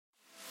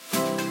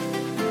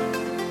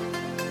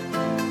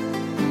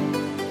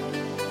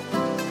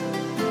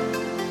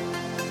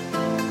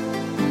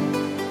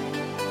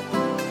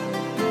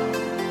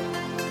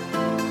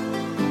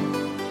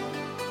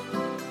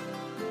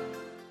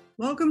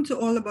Welcome to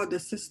All About the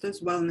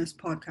Sisters Wellness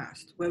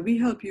podcast, where we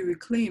help you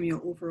reclaim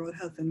your overall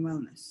health and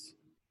wellness.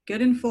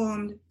 Get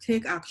informed,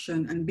 take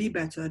action, and be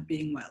better at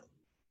being well.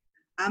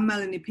 I'm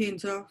Melanie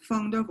Painter,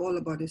 founder of All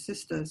About the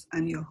Sisters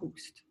and your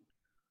host.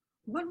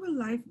 What will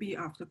life be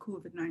after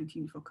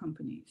COVID-19 for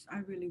companies? I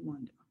really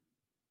wonder.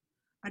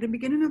 At the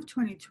beginning of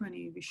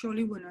 2020, we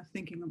surely were not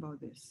thinking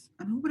about this,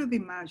 and who would have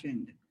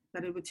imagined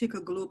that it would take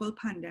a global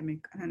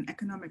pandemic and an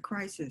economic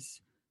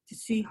crisis to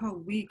see how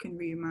we can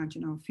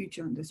reimagine our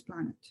future on this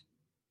planet.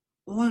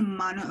 All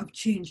manner of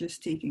changes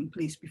taking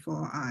place before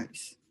our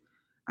eyes.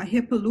 I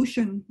hear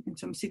pollution in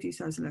some cities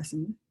has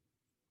lessened.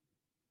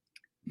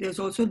 There's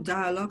also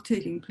dialogue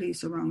taking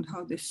place around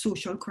how this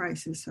social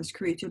crisis has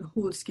created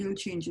whole-scale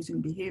changes in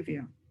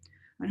behavior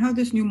and how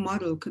this new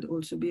model could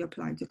also be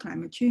applied to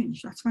climate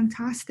change. That's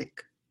fantastic.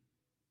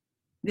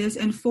 There's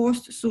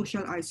enforced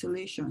social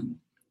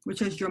isolation, which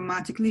has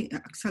dramatically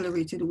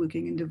accelerated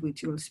working in the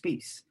virtual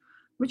space,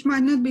 which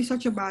might not be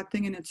such a bad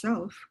thing in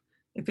itself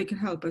if it can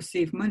help us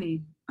save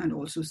money and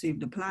also save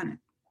the planet.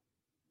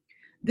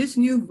 This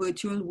new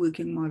virtual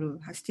working model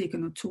has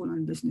taken a toll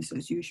on business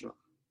as usual.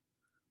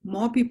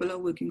 More people are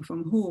working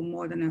from home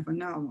more than ever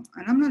now,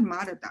 and I'm not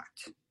mad at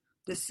that.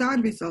 The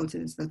sad result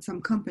is that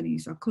some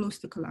companies are close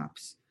to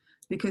collapse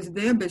because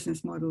their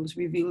business models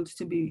revealed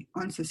to be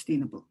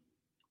unsustainable.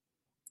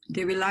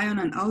 They rely on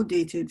an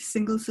outdated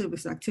single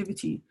service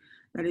activity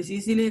that is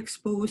easily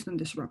exposed and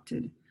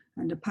disrupted,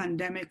 and the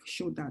pandemic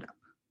showed that up.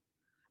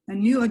 A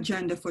new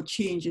agenda for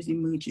change is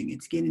emerging.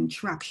 It's gaining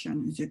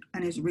traction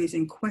and is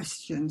raising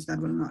questions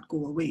that will not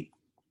go away.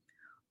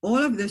 All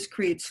of this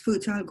creates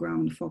fertile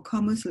ground for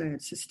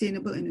commerce-led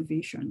sustainable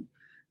innovation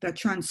that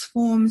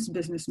transforms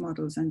business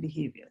models and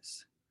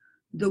behaviors.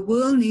 The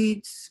world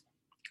needs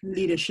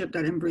leadership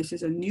that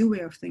embraces a new way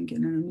of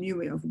thinking and a new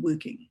way of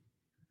working.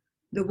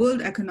 The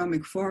World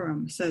Economic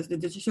Forum says the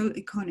digital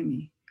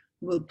economy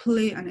will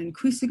play an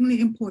increasingly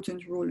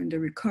important role in the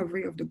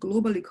recovery of the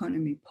global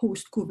economy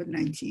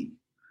post-COVID-19.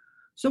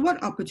 So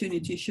what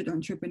opportunities should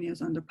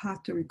entrepreneurs on the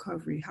path to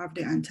recovery have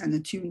their antenna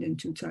tuned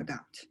into to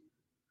adapt?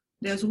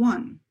 There's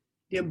one,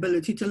 the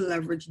ability to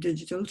leverage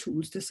digital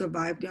tools to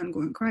survive the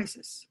ongoing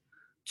crisis.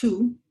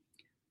 Two,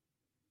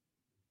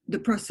 the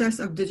process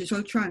of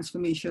digital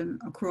transformation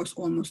across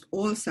almost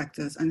all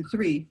sectors. And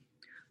three,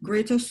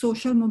 greater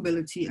social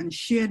mobility and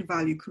shared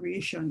value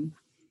creation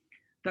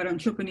that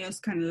entrepreneurs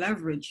can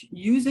leverage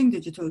using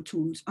digital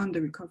tools on the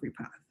recovery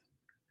path.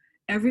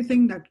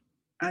 Everything that,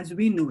 as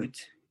we know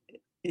it,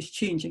 is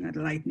changing at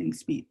lightning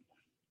speed.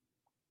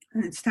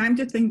 And it's time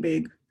to think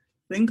big,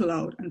 think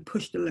loud, and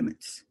push the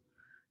limits.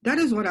 That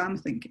is what I'm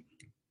thinking.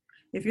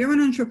 If you're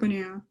an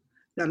entrepreneur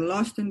that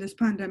lost in this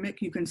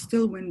pandemic, you can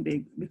still win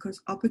big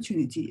because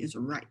opportunity is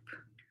ripe.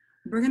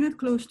 Bringing it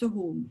close to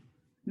home,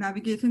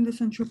 navigating this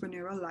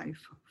entrepreneurial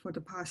life for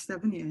the past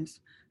 7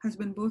 years has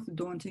been both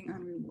daunting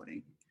and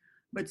rewarding.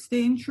 But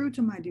staying true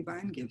to my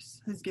divine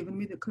gifts has given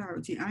me the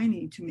clarity I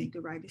need to make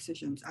the right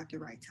decisions at the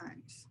right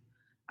times.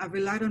 I've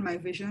relied on my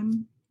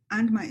vision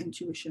and my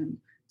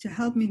intuition to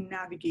help me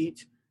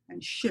navigate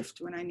and shift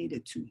when I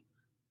needed to.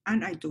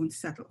 And I don't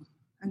settle,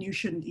 and you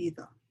shouldn't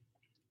either.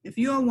 If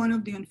you are one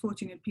of the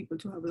unfortunate people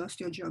to have lost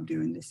your job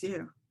during this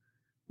year,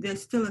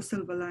 there's still a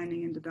silver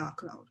lining in the dark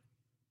cloud.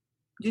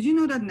 Did you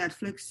know that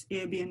Netflix,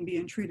 Airbnb,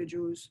 and Trader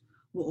Joe's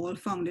were all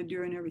founded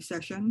during a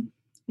recession?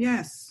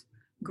 Yes,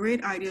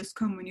 great ideas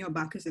come when your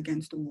back is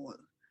against the wall.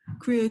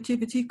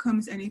 Creativity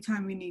comes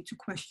anytime we need to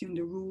question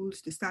the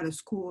rules, the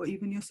status quo, or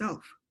even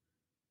yourself.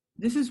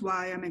 This is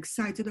why I'm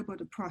excited about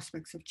the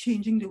prospects of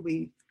changing the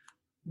way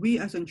we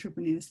as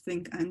entrepreneurs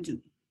think and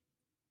do.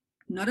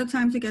 Not a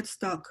time to get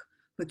stuck,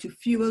 but to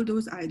fuel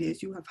those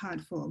ideas you have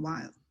had for a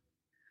while.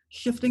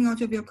 Shifting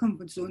out of your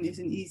comfort zone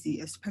isn't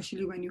easy,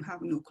 especially when you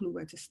have no clue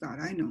where to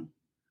start, I know.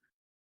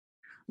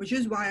 Which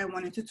is why I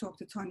wanted to talk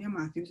to Tanya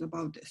Matthews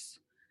about this,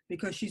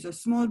 because she's a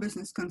small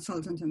business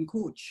consultant and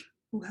coach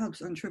who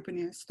helps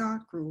entrepreneurs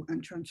start, grow,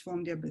 and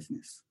transform their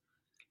business.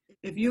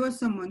 If you are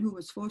someone who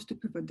was forced to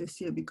pivot this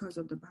year because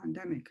of the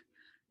pandemic,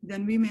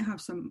 then we may have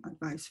some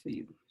advice for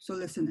you. So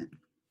listen in.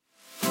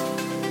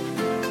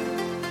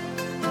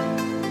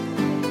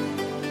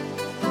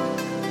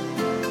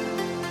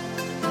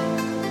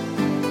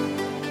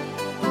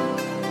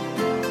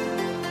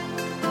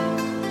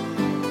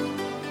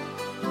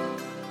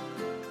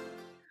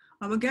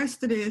 Our guest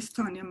today is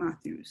Tanya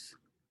Matthews.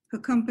 Her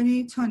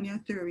company, Tanya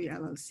Theory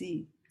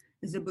LLC,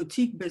 is a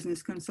boutique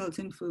business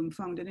consulting firm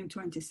founded in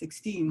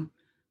 2016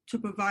 to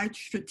provide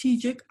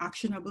strategic,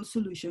 actionable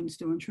solutions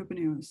to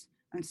entrepreneurs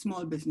and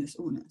small business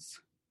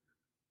owners.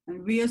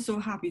 And we are so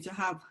happy to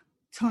have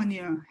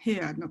Tanya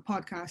here at the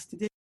podcast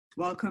today.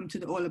 Welcome to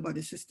the All About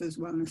the Sisters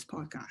Wellness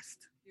podcast.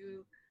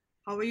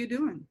 How are you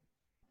doing?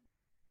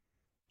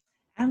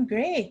 I'm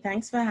great.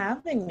 Thanks for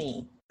having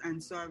me.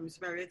 And so I was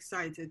very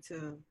excited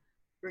to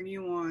bring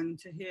you on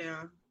to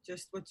hear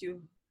just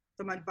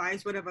some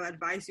advice, whatever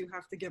advice you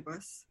have to give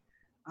us.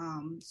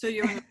 So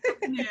you're an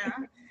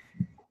entrepreneur.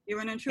 You're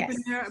an Yes.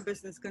 entrepreneur, a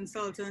business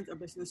consultant, a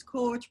business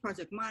coach,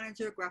 project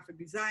manager, graphic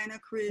designer,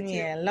 creative.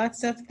 Yeah,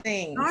 lots of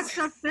things. Lots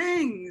of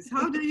things.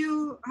 How do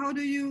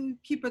you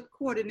keep it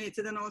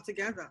coordinated and all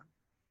together?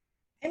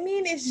 I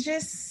mean, it's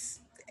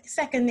just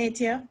second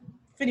nature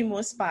for the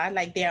most part.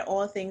 Like, they're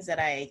all things that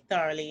I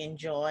thoroughly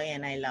enjoy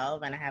and I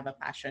love and I have a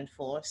passion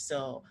for.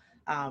 So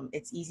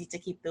it's easy to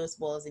keep those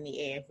balls in the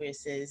air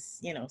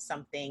versus,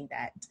 something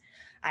that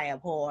I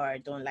abhor or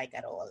don't like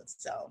at all.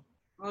 So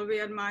Well,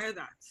 we admire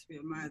that. We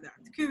admire that.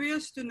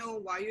 Curious to know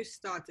why you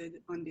started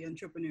on the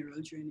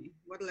entrepreneurial journey.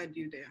 What led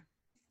you there?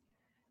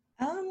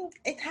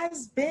 it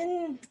has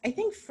been, I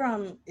think,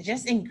 from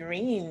just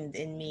ingrained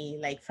in me,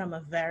 like from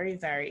a very,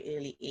 very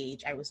early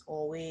age. I was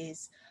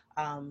always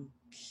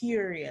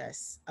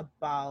curious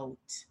about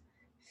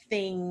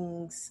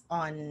things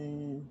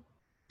on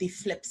the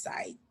flip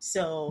side.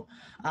 So,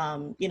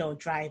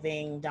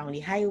 driving down the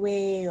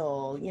highway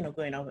or,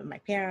 going out with my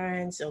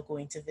parents or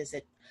going to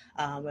visit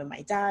where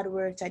my dad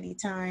worked at the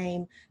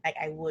time, like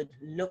I would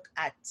look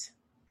at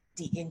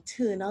the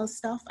internal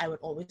stuff. I would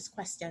always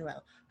question,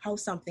 well, how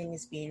something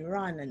is being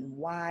run and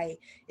why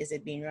is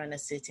it being run a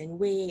certain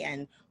way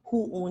and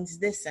who owns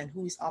this and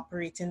who is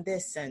operating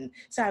this. And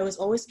so I was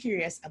always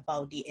curious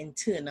about the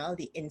internal,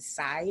 the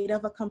inside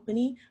of a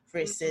company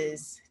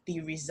versus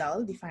the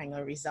result, the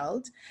final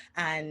result.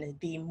 And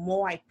the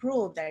more I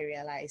probed, I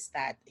realized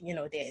that,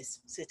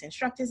 there's certain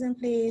structures in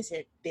place,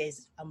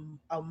 there's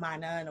a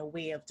manner and a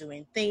way of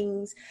doing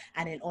things.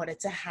 And in order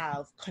to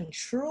have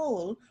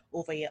control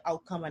over your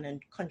outcome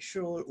and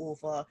control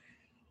over,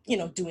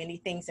 doing the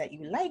things that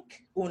you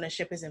like,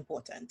 ownership is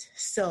important.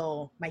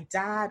 So my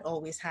dad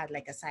always had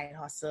like a side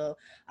hustle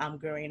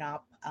growing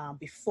up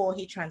before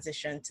he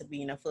transitioned to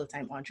being a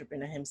full-time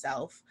entrepreneur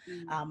himself.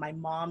 My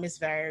mom is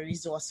very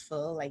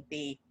resourceful. Like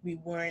we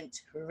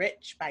weren't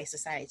rich by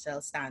societal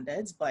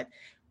standards, but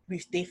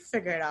they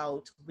figured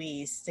out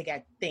ways to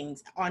get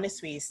things,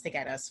 honest ways to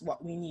get us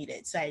what we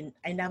needed. So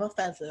I never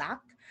felt lack.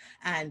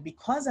 And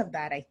because of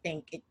that, I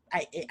think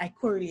I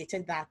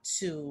correlated that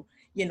to,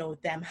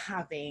 them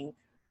having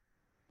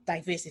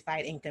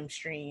diversified income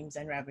streams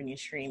and revenue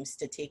streams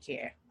to take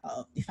care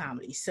of the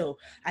family. So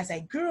as I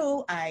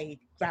grew, I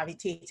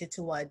gravitated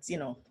towards,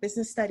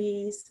 business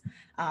studies.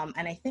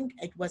 And I think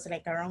it was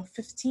like around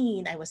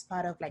 15, I was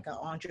part of like an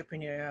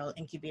entrepreneurial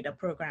incubator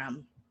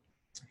program.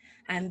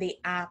 And they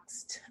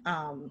asked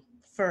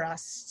for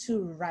us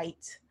to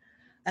write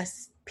a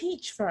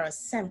speech for our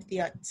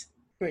 70th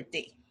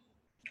birthday.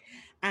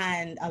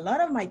 And a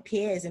lot of my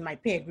peers in my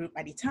peer group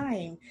at the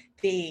time,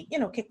 they,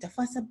 kicked a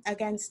fuss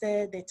against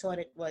it. They thought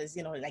it was,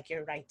 like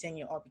you're writing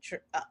your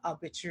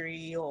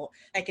obituary or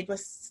like it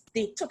was,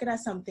 they took it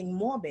as something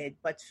morbid.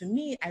 But for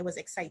me, I was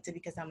excited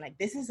because I'm like,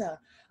 this is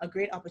a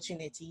great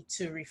opportunity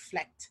to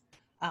reflect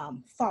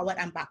forward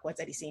and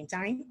backwards at the same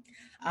time.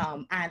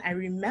 And I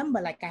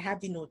remember like I had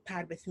the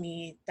notepad with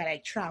me that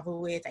I travel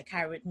with, I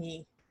carry with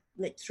me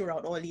like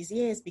throughout all these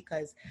years,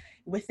 because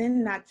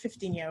within that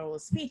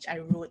 15-year-old speech, I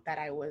wrote that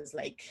I was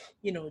like,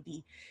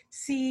 the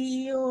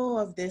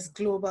CEO of this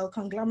global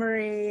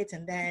conglomerate.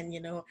 And then,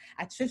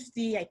 at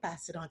 50, I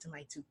passed it on to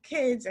my 2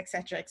 kids, et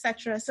cetera, et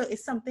cetera. So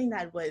it's something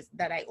that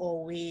I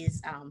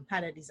always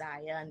had a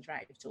desire and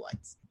drive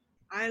towards.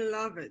 I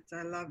love it.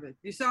 I love it.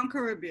 You sound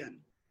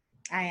Caribbean.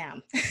 I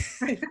am.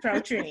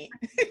 Proud Trini.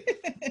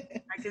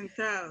 I can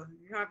tell.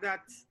 You have that.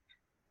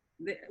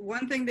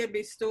 One thing they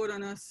bestowed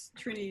on us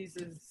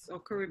Trinis is, or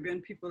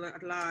Caribbean people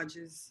at large,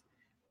 is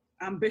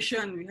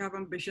ambition. We have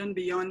ambition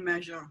beyond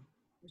measure,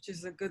 which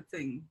is a good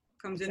thing.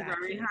 Comes Exactly.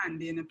 in very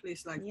handy in a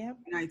place like Yep.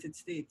 the United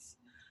States.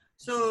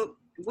 So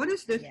what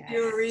is the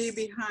theory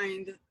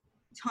behind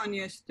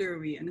Tanya's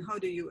theory, and how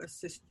do you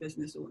assist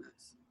business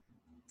owners?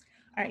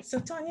 All right, so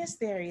Tanya's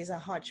theory is a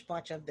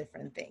hodgepodge of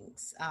different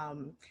things.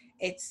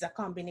 It's a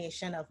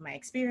combination of my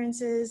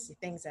experiences, the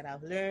things that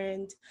I've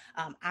learned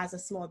as a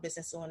small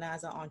business owner,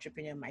 as an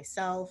entrepreneur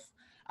myself,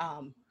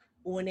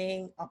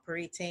 owning,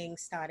 operating,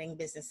 starting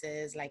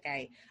businesses. Like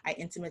I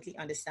intimately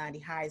understand the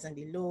highs and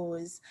the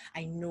lows.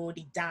 I know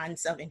the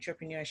dance of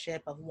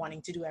entrepreneurship, of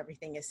wanting to do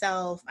everything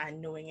yourself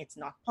and knowing it's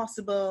not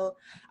possible.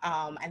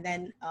 And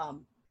then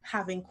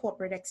having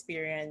corporate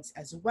experience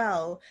as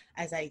well.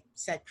 As I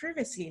said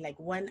previously, like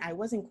when I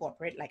was in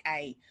corporate, like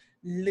I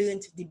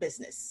learned the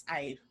business.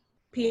 I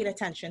paid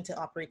attention to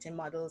operating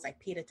models. I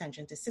paid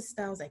attention to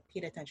systems. I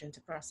paid attention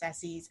to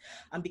processes.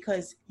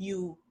 Because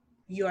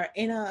you're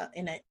in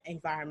an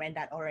environment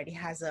that already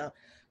has a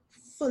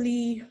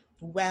fully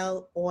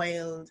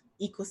well-oiled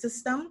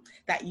ecosystem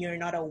that you're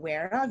not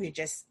aware of. You're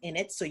just in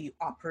it, so you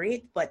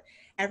operate. But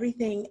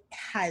everything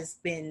has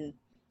been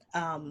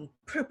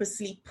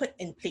purposely put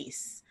in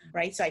place,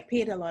 right? So I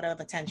paid a lot of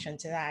attention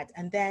to that.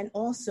 And then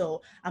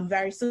also, I'm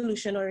very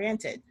solution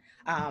oriented.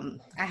 I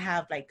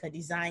have like a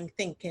design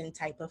thinking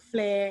type of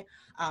flair.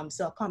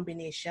 So a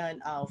combination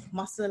of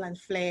muscle and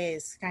flair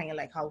is kind of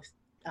like how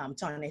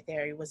Tanya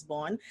Theory was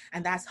born.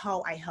 And that's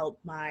how I help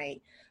my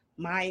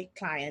my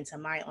clients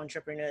and my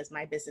entrepreneurs,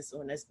 my business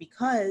owners,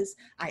 because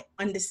I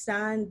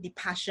understand the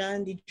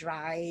passion, the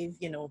drive,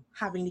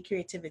 having the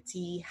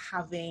creativity,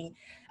 having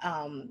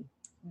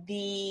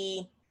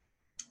the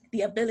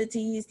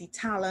abilities, the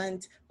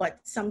talent, but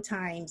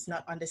sometimes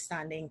not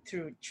understanding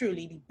through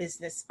truly the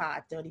business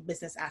part or the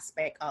business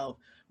aspect of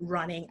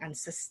running and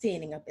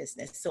sustaining a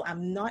business. So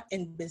I'm not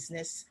in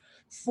business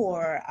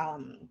for,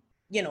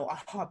 a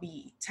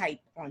hobby type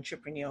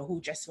entrepreneur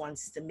who just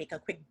wants to make a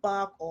quick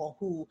buck, or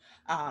who,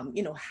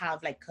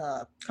 have like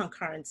a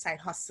concurrent side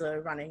hustle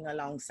running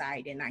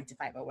alongside a 9 to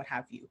 5 or what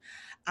have you.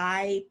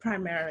 I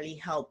primarily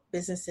help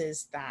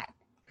businesses that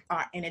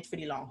are in it for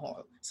the long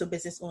haul. So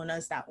business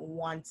owners that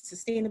want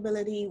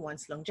sustainability,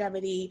 wants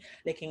longevity,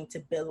 looking to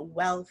build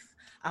wealth,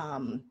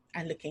 and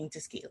looking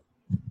to scale.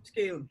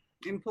 Scale,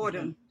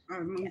 important.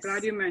 I'm Yes.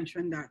 glad you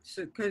mentioned that.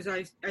 So, because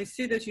I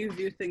see that you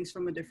view things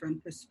from a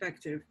different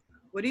perspective.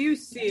 What are you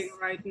seeing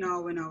right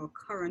now in our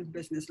current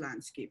business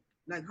landscape?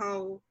 Like,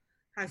 how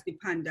has the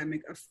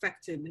pandemic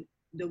affected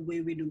the way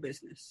we do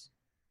business?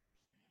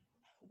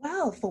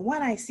 Well, for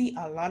one, I see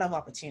a lot of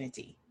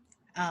opportunity.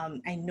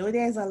 I know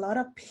there's a lot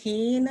of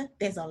pain.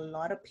 There's a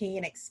lot of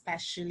pain,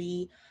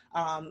 especially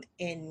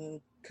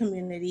in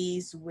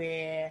communities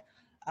where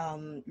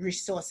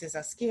resources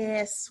are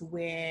scarce,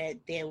 where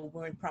there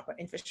weren't proper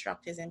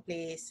infrastructures in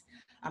place,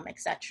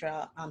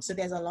 etc. So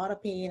there's a lot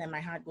of pain, and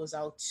my heart goes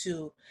out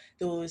to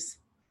those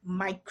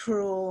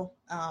micro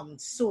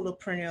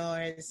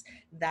solopreneurs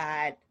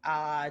that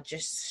are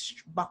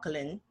just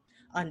buckling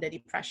under the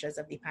pressures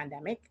of the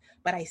pandemic.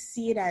 But I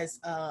see it as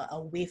a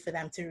way for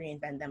them to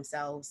reinvent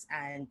themselves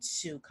and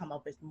to come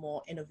up with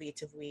more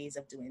innovative ways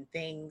of doing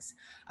things.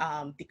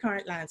 The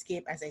current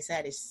landscape, as I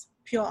said, is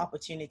pure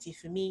opportunity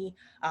for me.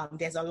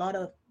 There's a lot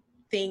of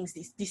things.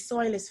 The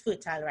soil is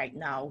fertile right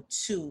now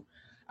to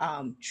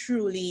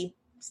truly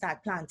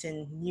start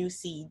planting new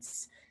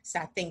seeds,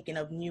 start thinking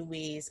of new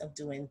ways of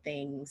doing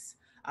things.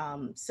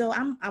 So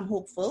I'm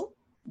hopeful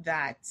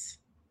that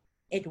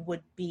it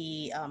would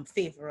be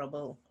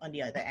favorable on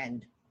the other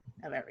end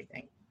of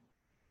everything.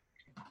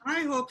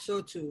 I hope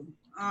so too.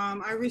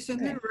 I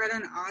recently read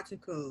an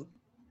article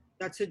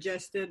that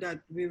suggested that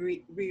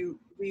we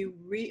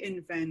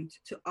reinvent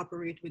to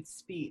operate with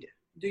speed.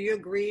 Do you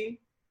agree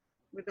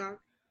with that?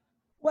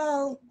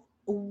 Well,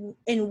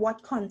 in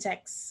what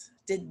context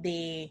did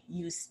they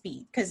use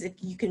speed? Because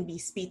you can be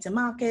speed to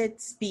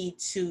market, speed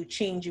to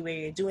change the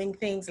way you're doing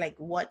things. Like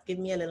what? Give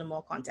me a little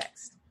more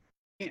context.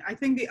 I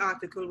think the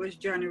article was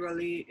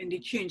generally in the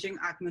changing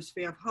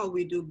atmosphere of how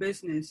we do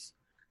business.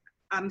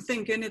 I'm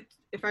thinking it,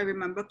 if I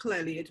remember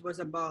clearly, it was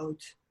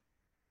about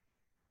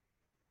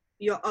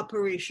your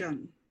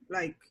operation.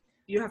 Like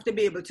you have to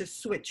be able to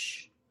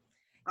switch.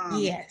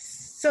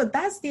 Yes. So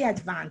that's the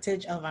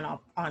advantage of an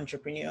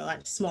entrepreneur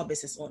and small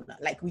business owner.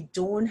 Like we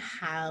don't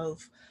have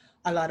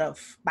a lot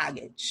of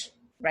baggage,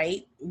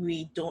 right?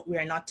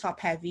 We're not top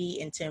heavy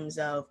in terms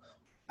of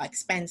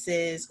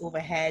expenses,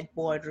 overhead,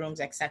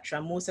 boardrooms,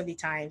 etc. Most of the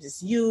times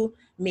it's you,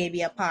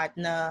 maybe a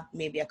partner,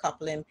 maybe a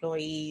couple of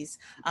employees.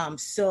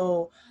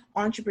 So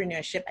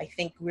entrepreneurship, I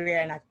think we're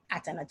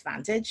at an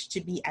advantage to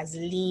be as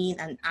lean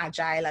and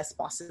agile as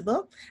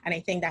possible. And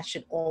I think that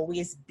should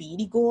always be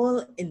the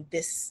goal in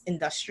this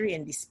industry,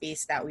 in the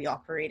space that we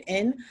operate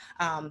in.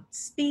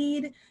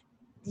 Speed,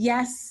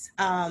 yes.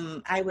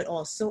 I would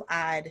also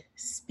add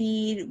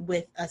speed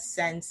with a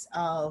sense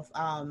of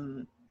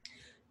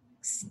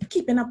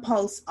keeping a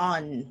pulse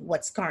on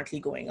what's currently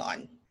going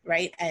on,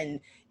 right? And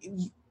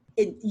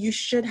you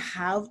should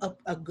have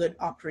a good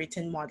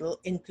operating model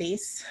in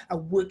place, a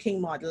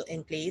working model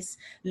in place,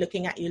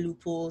 looking at your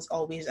loopholes,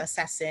 always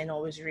assessing,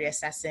 always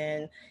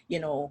reassessing,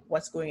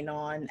 what's going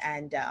on,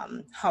 and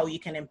how you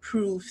can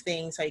improve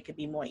things, how you can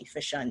be more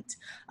efficient.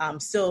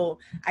 So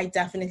I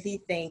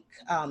definitely think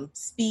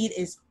speed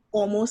is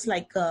almost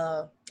like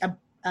a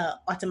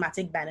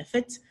automatic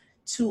benefit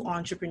to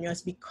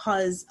entrepreneurs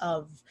because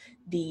of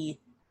the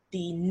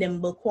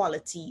nimble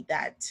quality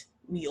that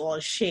we all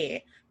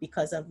share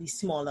because of the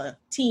smaller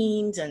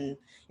teams and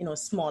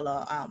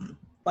smaller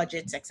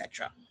budgets,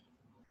 etc.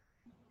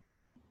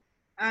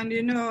 And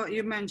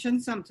you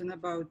mentioned something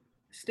about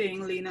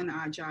staying lean and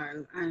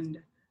agile, and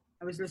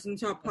I was listening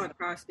to a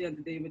podcast the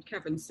other day with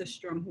Kevin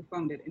Systrom, who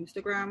founded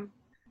Instagram,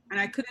 and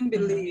I couldn't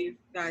believe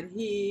that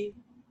he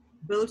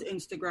built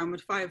Instagram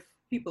with 5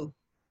 people.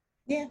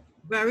 Yeah.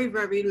 Very,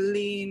 very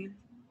lean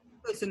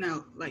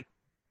personnel, like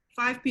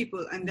 5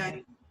 people. And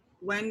then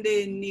when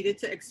they needed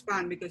to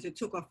expand, because it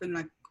took off in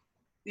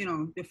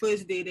the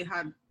first day they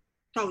had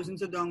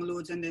thousands of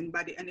downloads, and then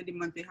by the end of the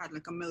month they had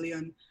like 1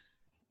 million.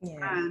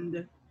 Yeah.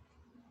 And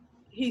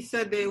he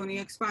said they only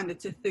expanded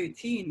to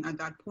 13 at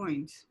that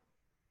point.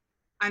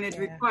 And it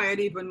required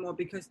even more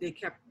because they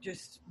kept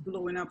just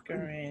blowing up.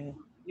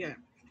 Yeah.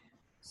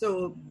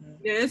 So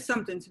there is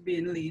something to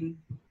being lean.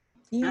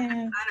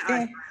 Yeah.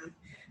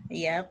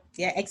 Yeah,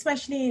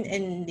 especially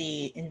in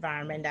the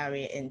environment that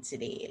we're in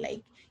today.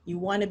 Like you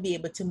want to be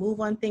able to move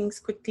on things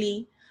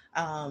quickly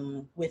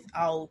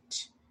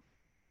without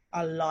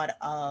a lot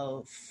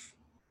of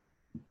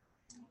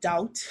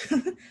doubt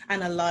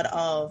and a lot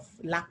of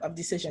lack of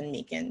decision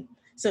making.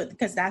 So,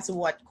 because that's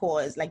what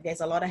caused, like,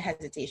 there's a lot of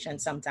hesitation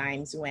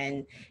sometimes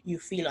when you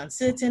feel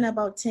uncertain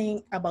about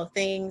things,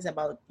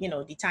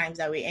 the times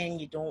that we're in.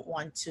 You don't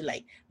want to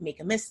like make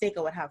a mistake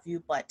or what have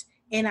you. But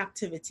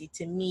inactivity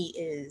to me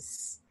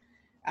is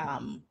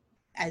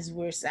as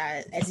worse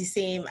as the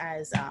same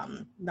as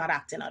not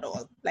acting at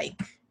all,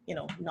 like,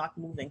 not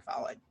moving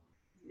forward.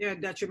 Yeah,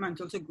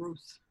 detrimental to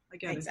growth. I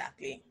get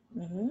exactly. It.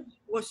 Mm-hmm.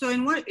 Well, so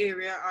in what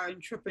area are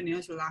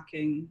entrepreneurs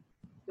lacking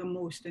the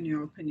most, in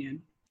your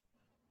opinion?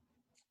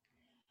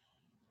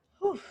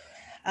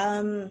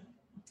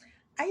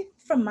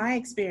 From my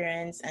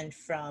experience and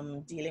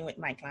from dealing with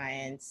my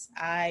clients,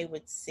 I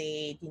would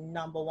say the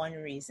number one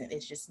reason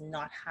is just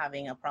not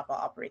having a proper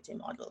operating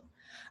model.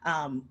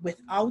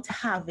 Without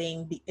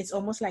having, it's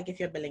almost like if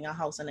you're building a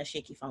house on a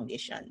shaky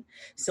foundation.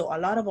 So a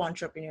lot of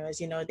entrepreneurs,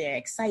 they're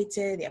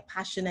excited, they're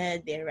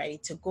passionate, they're ready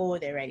to go,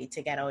 they're ready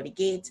to get out the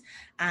gate,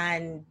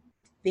 and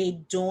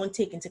they don't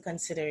take into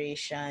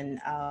consideration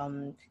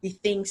the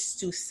things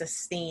to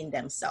sustain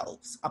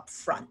themselves up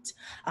front.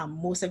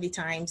 Most of the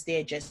times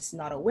they're just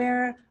not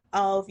aware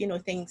of,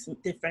 things,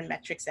 different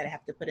metrics that I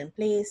have to put in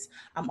place.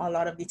 A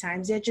lot of the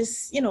times they're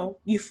just,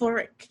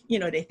 euphoric.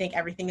 They think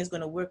everything is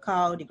going to work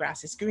out, the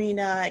grass is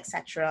greener,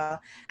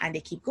 etc., and they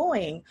keep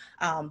going.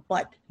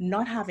 But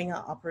not having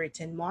an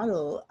operating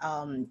model,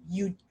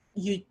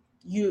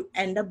 you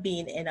end up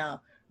being in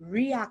a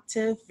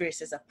reactive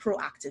versus a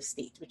proactive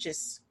state, which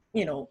is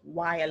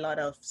why a lot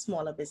of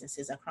smaller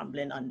businesses are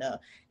crumbling under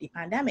the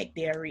pandemic.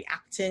 They are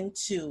reacting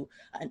to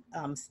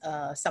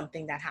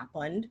something that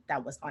happened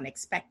that was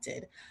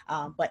unexpected.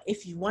 But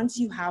once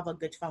you have a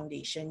good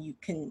foundation, you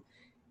can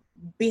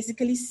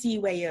basically see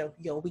where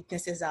your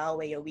weaknesses are,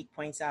 where your weak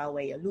points are,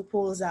 where your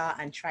loopholes are,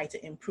 and try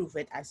to improve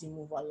it as you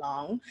move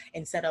along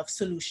instead of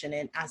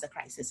solutioning as a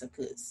crisis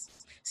occurs.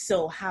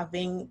 So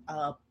having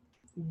a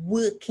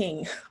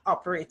working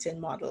operating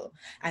model,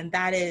 and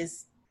that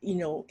is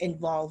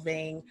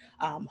involving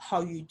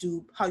how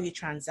you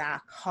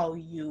transact,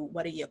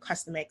 what are your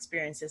customer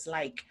experiences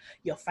like,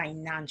 your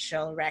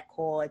financial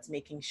records,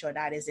 making sure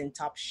that is in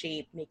top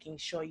shape, making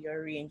sure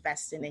you're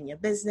reinvesting in your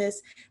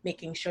business,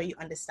 making sure you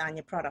understand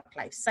your product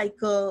life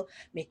cycle,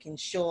 making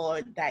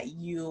sure that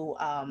you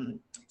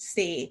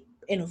stay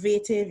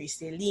innovative, you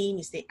stay lean,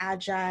 you stay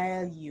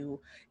agile.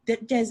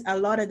 There's a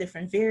lot of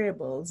different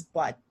variables,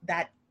 but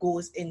that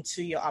goes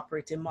into your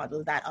operating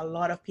model that a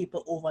lot of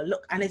people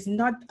overlook. And it's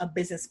not a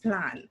business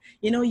plan.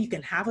 You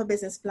can have a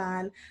business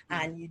plan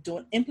and you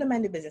don't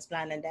implement the business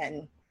plan, and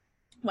then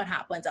what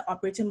happens? An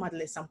operating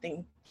model is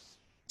something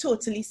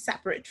totally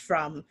separate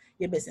from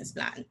your business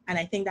plan. And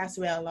I think that's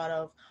where a lot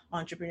of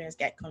entrepreneurs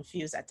get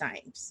confused at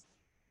times.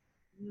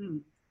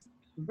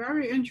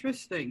 Very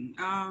interesting.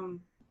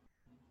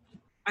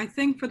 I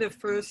think for the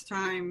first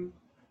time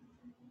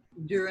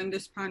during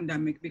this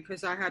pandemic,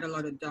 because I had a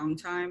lot of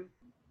downtime,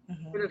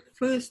 for the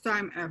first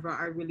time ever,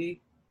 I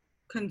really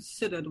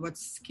considered what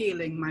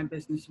scaling my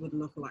business would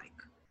look like.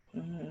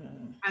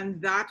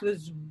 And that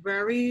was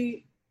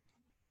very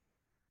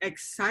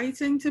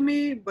exciting to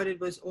me, but it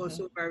was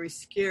also very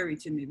scary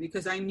to me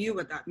because I knew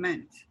what that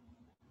meant.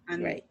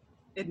 And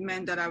it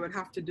meant that I would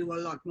have to do a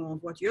lot more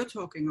of what you're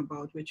talking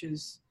about, which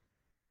is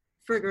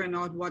figuring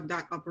out what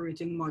that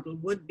operating model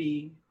would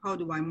be. How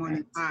do I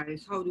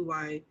monetize? How do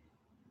I,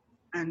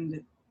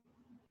 and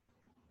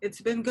it's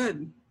been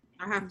good.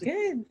 I have to,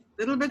 good. A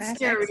little bit That's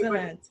scary, excellent.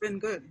 But it's been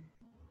good.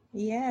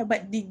 Yeah,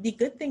 but the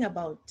good thing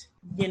about,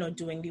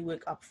 doing the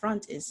work up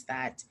front is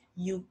that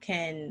you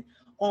can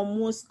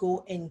almost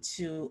go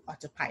into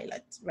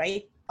autopilot,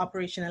 right?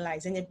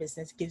 Operationalizing your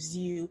business gives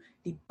you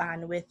the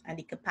bandwidth and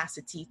the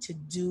capacity to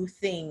do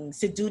things,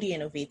 to do the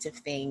innovative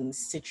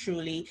things, to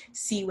truly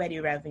see where the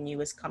revenue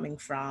is coming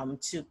from,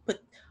 to put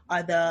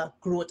other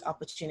growth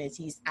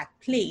opportunities at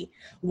play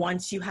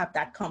once you have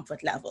that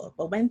comfort level.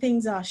 But when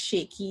things are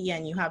shaky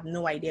and you have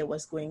no idea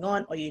what's going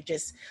on, or you're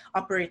just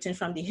operating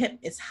from the hip,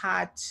 it's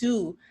hard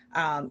to,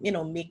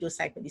 make those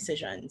type of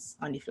decisions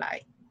on the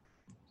fly.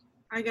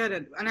 I get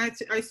it. And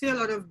I see a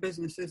lot of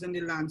businesses in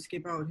the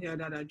landscape out here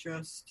that are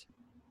just,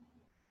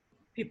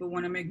 people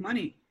want to make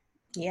money.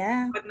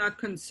 Yeah. But not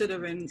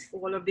considering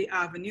all of the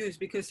avenues,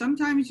 because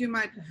sometimes you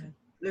might,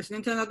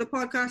 listening to another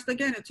podcast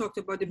again, it talked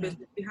about the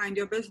business behind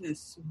your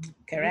business.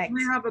 Correct. You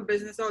may have a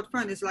business out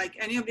front. It's like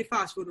any of the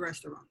fast food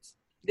restaurants.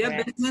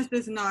 Their business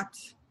is not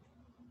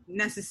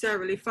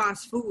necessarily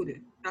fast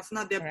food. That's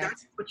not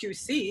that's what you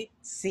see.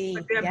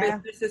 But their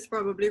business is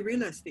probably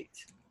real estate.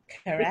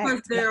 Correct.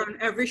 Because they're on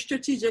every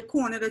strategic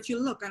corner that you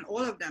look, and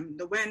all of them,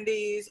 the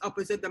Wendy's,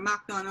 opposite the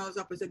McDonald's,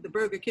 opposite the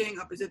Burger King,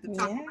 opposite the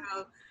Taco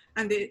Bell,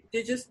 and they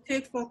just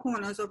take four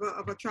corners of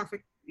a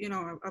traffic,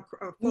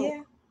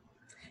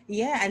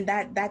 Yeah, and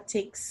that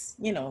takes,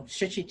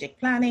 strategic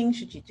planning,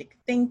 strategic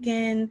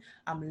thinking,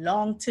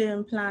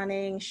 long-term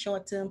planning,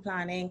 short-term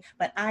planning.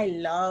 But I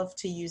love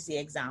to use the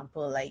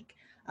example, like,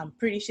 I'm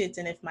pretty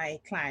certain if my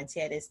clients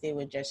hear this, they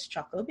would just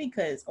chuckle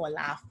or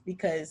laugh,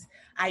 because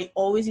I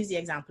always use the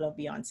example of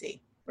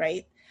Beyonce,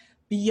 right?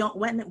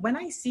 beyond when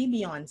I see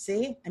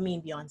Beyonce, I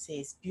mean, Beyonce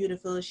is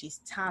beautiful, she's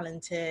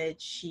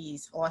talented,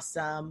 she's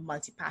awesome,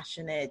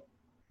 multi-passionate,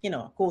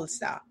 gold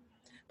star.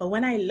 But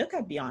when I look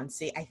at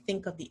Beyonce, I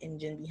think of the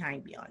engine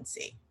behind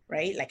Beyonce,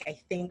 right? Like I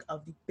think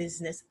of the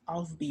business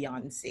of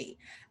Beyonce.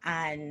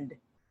 And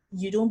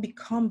you don't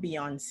become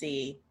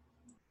Beyonce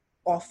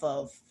off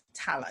of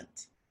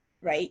talent,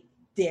 right?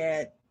 There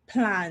are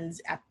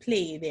plans at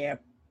play, there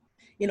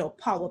are,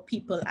 power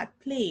people at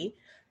play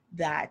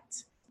that,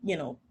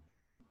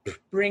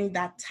 bring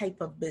that type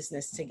of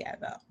business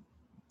together.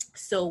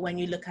 So when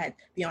you look at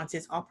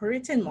Beyonce's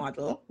operating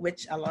model,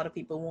 which a lot of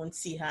people won't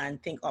see her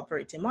and think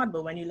operating model,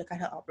 but when you look at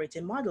her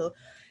operating model,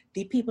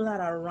 the people that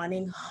are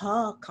running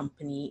her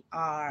company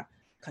are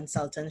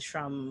consultants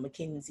from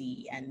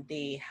McKinsey, and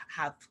they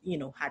have,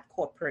 had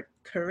corporate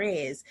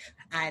careers.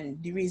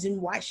 And the reason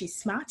why she's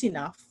smart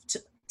enough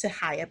to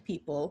hire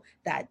people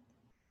that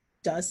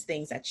does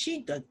things that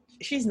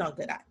she's not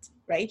good at,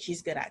 right?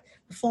 She's good at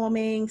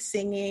performing,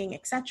 singing,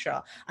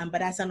 etc. But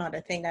that's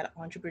another thing that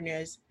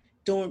entrepreneurs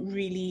don't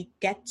really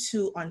get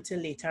to until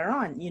later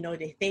on.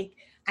 They think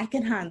I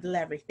can handle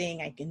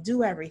everything, I can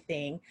do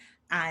everything,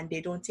 and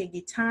they don't take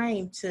the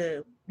time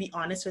to be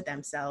honest with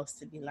themselves,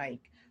 to be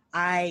like,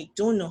 I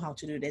don't know how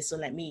to do this, so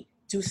let me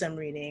do some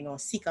reading or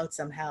seek out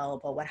some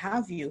help or what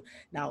have you.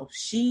 Now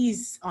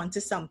she's onto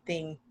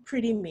something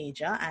pretty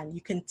major, and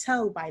you can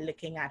tell by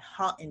looking at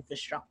her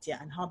infrastructure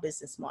and her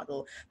business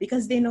model,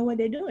 because they know what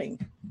they're doing.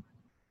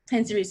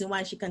 Hence the reason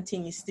why she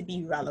continues to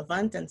be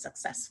relevant and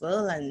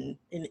successful and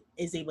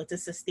is able to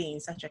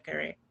sustain such a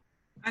career.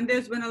 And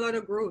there's been a lot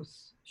of growth.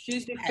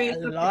 She's the face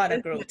of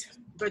the business,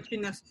 but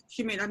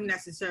she may not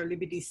necessarily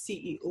be the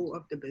CEO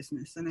of the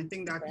business. And I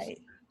think that's right.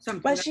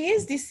 Something. But she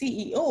is the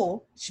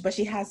CEO, but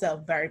she has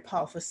a very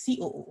powerful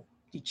COO,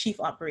 the Chief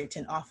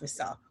Operating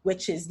Officer,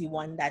 which is the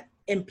one that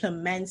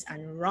implements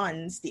and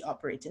runs the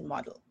operating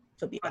model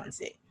for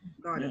Beyonce.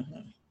 Got it.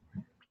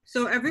 Mm-hmm.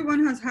 So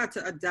everyone has had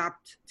to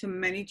adapt to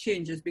many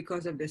changes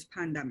because of this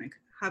pandemic.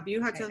 Have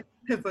you had to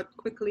pivot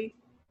quickly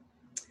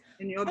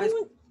in your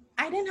business?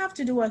 I didn't have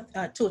to do a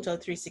total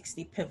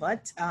 360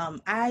 pivot.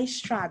 I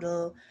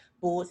straddle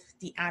both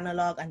the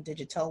analog and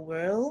digital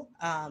world.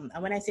 And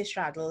when I say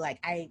straddle, like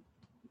I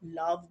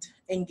loved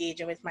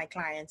engaging with my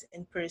clients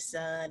in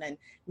person and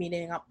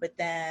meeting up with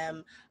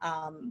them.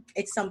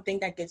 It's something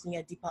that gives me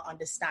a deeper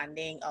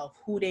understanding of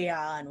who they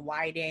are and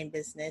why they're in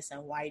business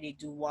and why they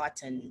do what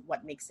and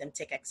what makes them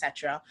tick,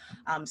 etc.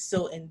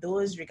 So in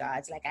those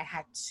regards, like I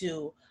had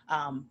to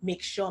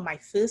make sure my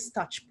first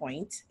touch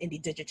point in the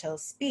digital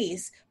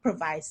space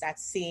provides that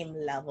same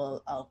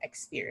level of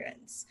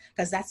experience,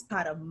 because that's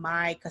part of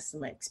my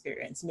customer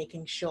experience,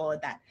 making sure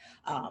that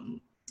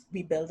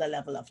we build a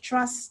level of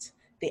trust.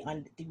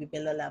 We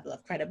build a level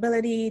of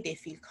credibility. They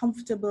feel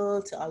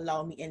comfortable to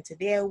allow me into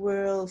their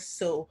world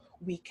so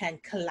we can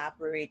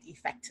collaborate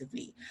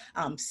effectively.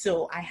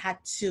 So I had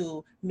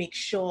to make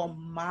sure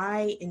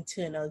my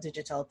internal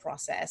digital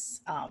process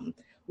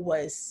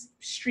was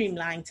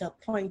streamlined to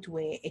a point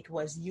where it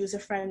was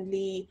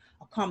user-friendly,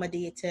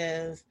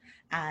 accommodative,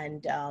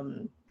 and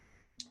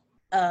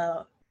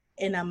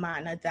in a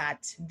manner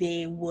that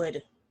they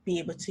would be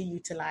able to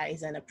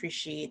utilize and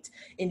appreciate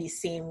in the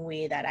same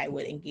way that I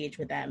would engage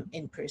with them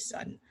in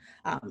person.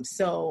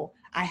 So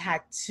I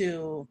had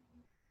to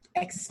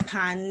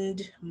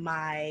expand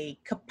my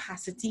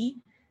capacity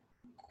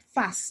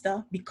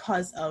faster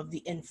because of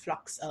the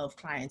influx of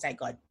clients I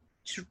got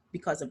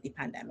because of the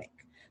pandemic,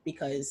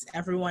 because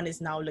everyone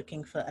is now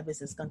looking for a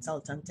business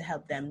consultant to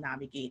help them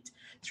navigate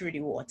through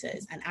the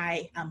waters. And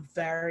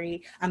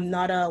I'm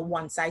not a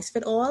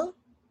one-size-fits-all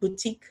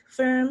boutique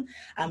firm.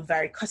 I'm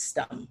very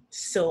custom.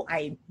 So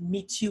I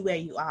meet you where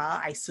you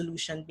are. I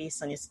solution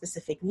based on your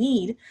specific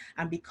need.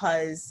 And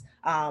because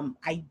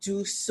I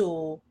do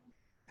so,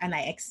 and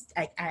I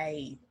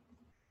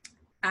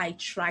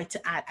try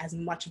to add as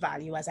much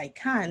value as I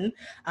can,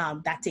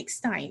 that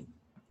takes time,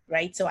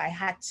 right? So I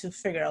had to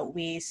figure out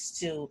ways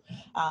to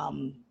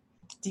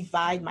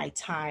divide my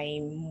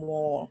time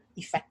more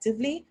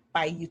effectively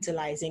by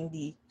utilizing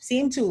the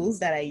same tools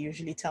that I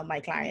usually tell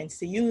my clients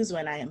to use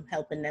when I am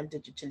helping them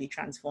digitally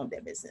transform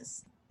their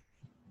business.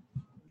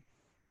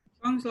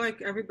 Sounds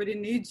like everybody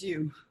needs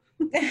you.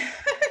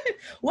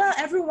 Well,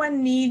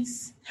 everyone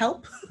needs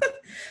help,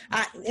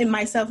 and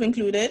myself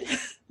included.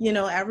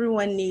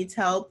 Everyone needs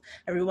help.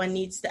 Everyone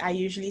needs to, I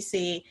usually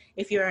say,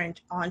 if you're an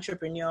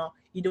entrepreneur,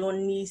 you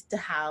don't need to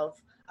have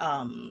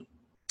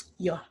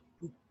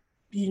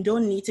you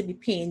don't need to be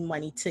paying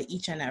money to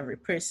each and every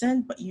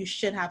person, but you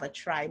should have a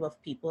tribe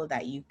of people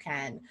that you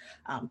can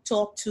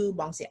talk to,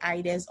 bounce your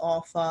ideas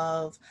off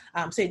of.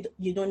 So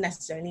you don't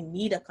necessarily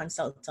need a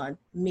consultant.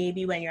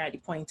 Maybe when you're at the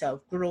point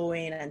of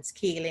growing and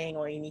scaling,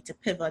 or you need to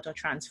pivot or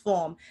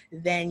transform,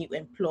 then you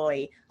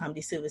employ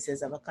the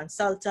services of a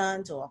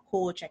consultant or a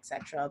coach,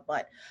 etc.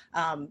 But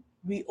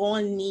we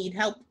all need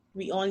help.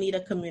 We all need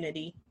a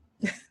community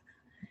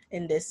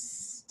in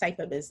this type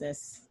of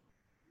business.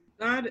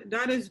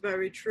 That is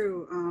very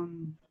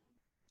true.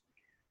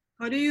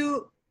 How do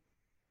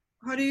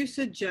you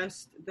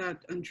suggest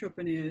that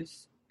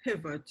entrepreneurs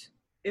pivot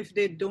if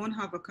they don't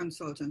have a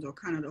consultant or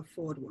cannot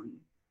afford one?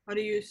 How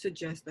do you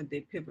suggest that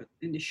they pivot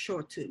in the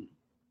short term?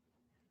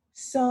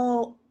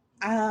 So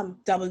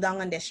double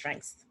down on their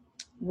strengths.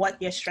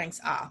 What your strengths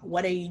are.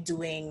 What are you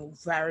doing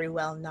very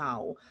well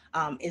now?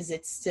 Is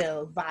it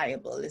still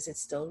viable? Is it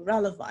still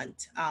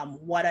relevant?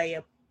 What are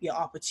your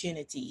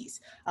opportunities?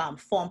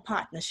 Form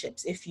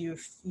partnerships. If you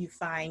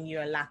find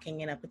you're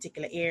lacking in a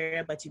particular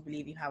area, but you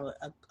believe you have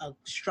a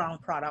strong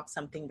product,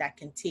 something that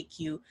can take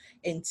you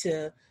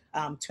into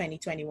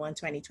 2021,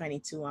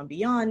 2022 and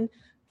beyond,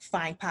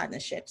 find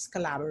partnerships,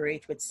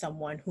 collaborate with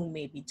someone who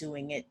may be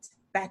doing it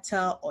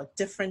better or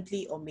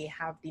differently, or may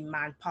have the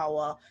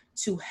manpower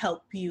to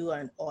help you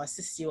or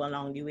assist you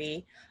along the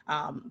way.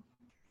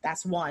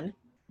 That's one.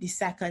 The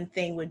second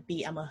thing would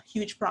be, I'm a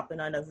huge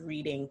proponent of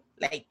reading.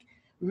 Like,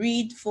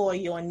 read for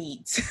your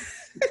needs.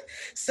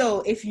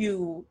 So if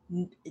you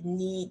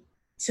need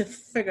to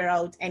figure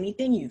out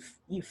anything,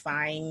 you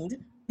find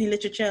the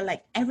literature.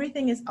 Like,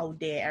 everything is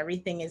out there.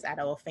 Everything is at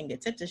our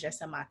fingertips. It's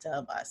just a matter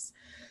of us,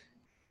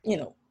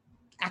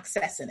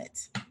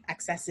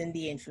 accessing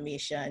the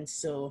information.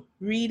 So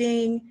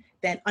reading,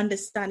 then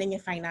understanding your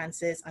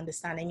finances,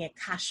 understanding your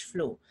cash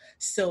flow.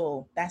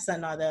 So that's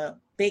another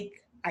big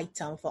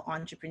item for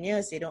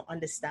entrepreneurs. They don't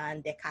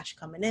understand their cash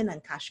coming in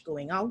and cash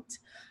going out.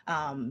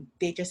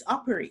 They just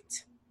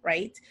operate,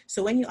 right?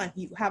 So when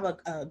you have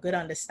a good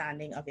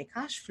understanding of your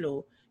cash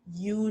flow,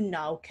 you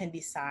now can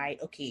decide,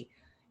 okay,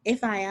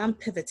 if I am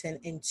pivoting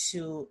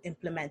into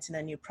implementing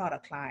a new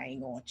product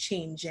line or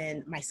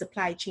changing my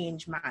supply chain,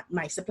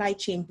 my supply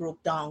chain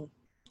broke down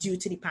due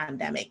to the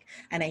pandemic,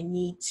 and I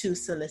need to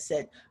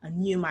solicit a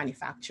new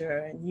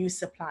manufacturer, a new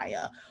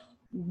supplier,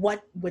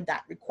 what would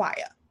that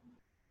require,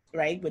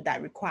 right? Would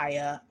that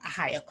require a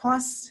higher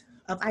cost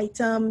of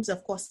items,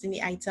 of costing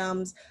the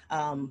items,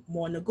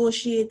 more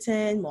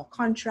negotiating, more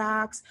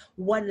contracts?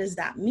 What does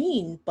that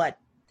mean? But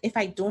if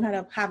I don't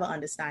have an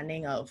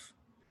understanding of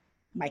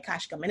my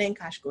cash coming in,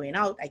 cash going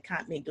out, I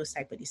can't make those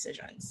type of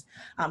decisions.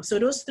 So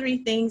those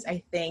three things,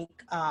 I think,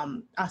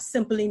 are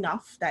simple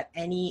enough that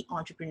any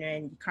entrepreneur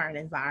in the current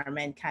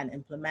environment can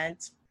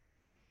implement.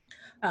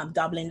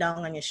 Doubling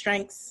down on your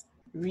strengths,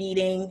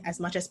 reading as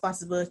much as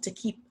possible to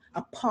keep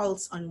a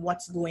pulse on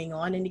what's going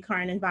on in the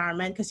current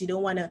environment, because you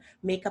don't want to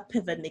make a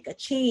pivot, make a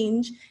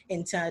change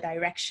into a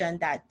direction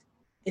that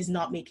is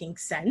not making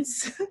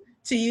sense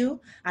to you,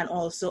 and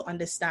also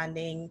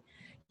understanding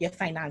your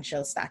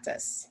financial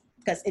status,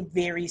 because it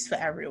varies for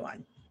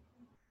everyone.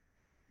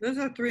 Those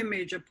are three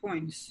major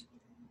points,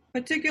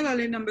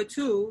 particularly number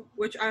two,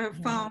 which I have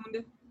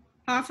found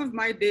half of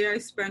my day I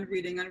spend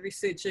reading and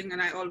researching.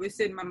 And I always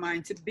say in my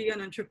mind, to be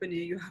an entrepreneur,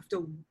 you have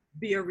to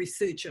be a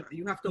researcher.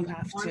 You have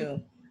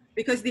to.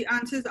 Because the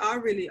answers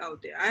are really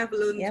out there. I have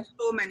learned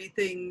so many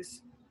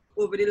things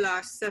over the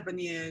last 7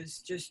 years,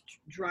 just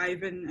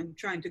driving and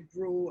trying to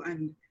grow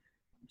and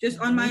just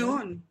on my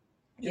own.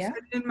 Just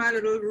sitting in my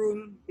little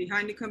room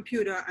behind the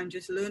computer and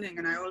just learning.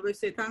 And I always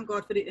say, thank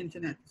God for the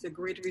internet. It's a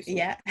great resource.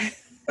 Yeah.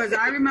 Because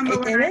I remember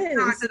when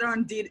I started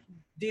on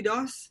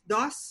DOS.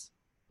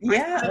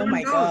 Yeah. Oh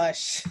my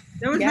gosh.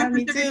 There was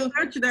nothing to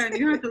research then.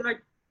 You had to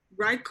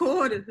write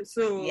code.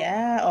 So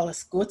or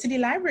let's go to the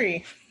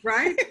library.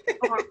 Right?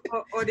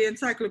 or the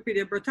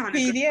Encyclopedia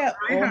Britannica.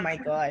 Oh my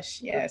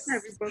gosh. Yes.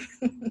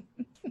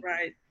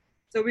 Right.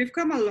 So we've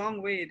come a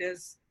long way.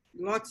 There's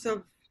lots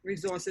of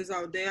resources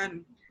out there,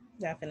 and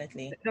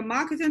definitely the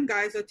marketing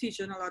guys are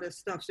teaching a lot of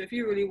stuff. So if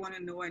you really want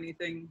to know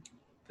anything,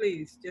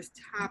 please just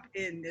tap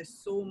in.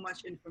 There's so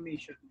much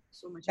information.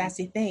 That's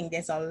the thing.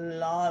 There's a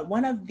lot.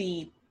 One of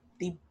the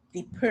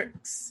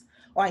perks,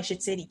 or I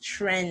should say the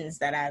trends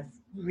that I've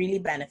really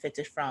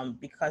benefited from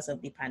because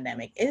of the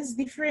pandemic, is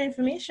the free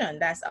information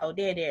that's out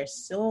there. There's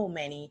so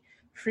many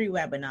free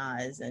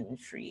webinars and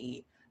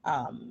free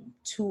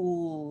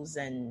tools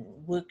and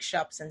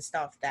workshops and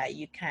stuff that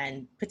you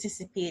can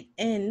participate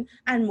in,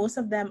 and most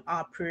of them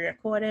are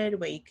pre-recorded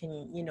where you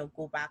can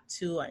go back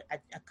to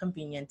a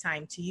convenient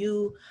time to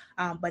you,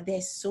 but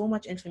there's so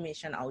much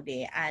information out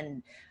there,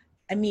 and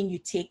I mean, you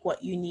take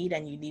what you need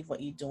and you leave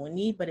what you don't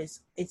need, but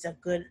it's a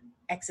good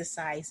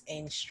exercise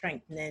in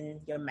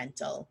strengthening your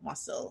mental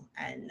muscle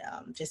and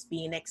just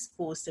being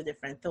exposed to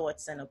different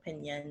thoughts and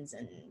opinions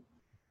and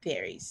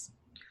theories.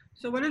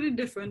 So what are the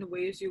different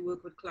ways you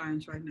work with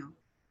clients right now?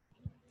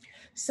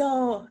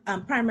 So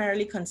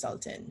primarily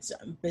consultants,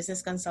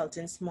 business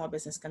consultants, small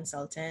business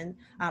consultant,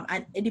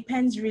 and it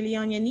depends really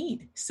on your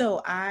need.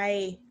 So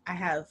I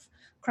have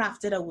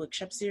crafted a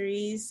workshop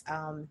series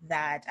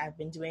that I've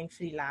been doing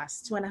for the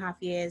last 2.5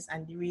 years.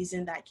 And the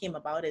reason that came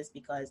about is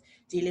because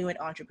dealing with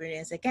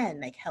entrepreneurs,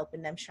 again, like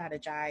helping them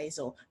strategize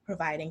or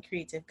providing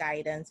creative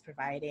guidance,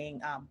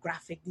 providing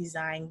graphic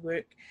design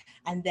work.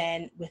 And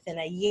then within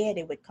a year,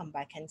 they would come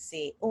back and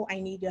say, oh, I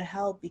need your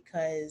help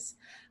because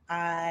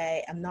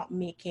I am not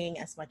making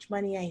as much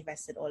money. I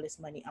invested all this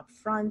money up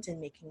front and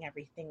making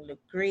everything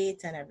look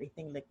great and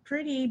everything look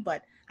pretty,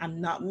 but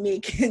I'm not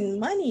making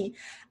money.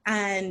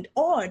 And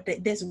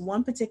there's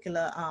one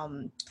particular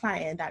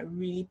client that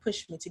really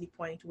pushed me to the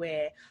point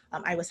where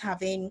I was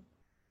having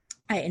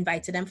I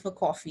invited them for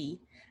coffee,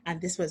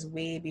 and this was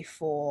way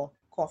before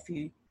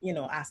coffee,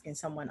 asking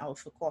someone out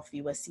for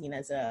coffee was seen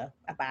as a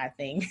bad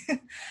thing.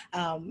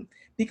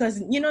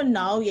 Because,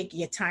 now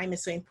your time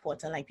is so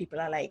important. Like people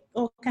are like,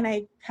 oh, can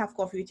I have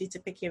coffee with you to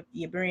pick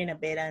your brain a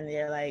bit? And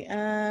they're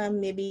like,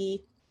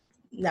 maybe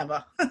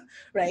never.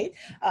 Right.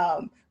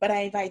 But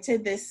I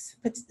invited this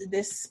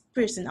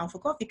person out for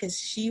coffee because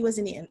she was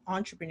in an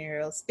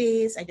entrepreneurial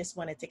space. I just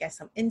wanted to get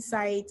some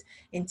insight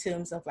in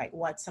terms of like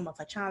what some of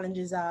her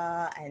challenges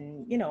are,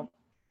 and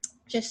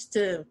just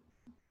to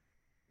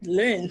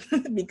learn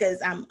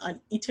because I'm an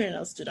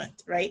eternal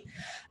student, right?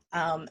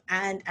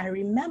 And I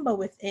remember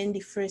within the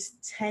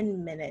first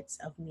 10 minutes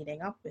of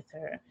meeting up with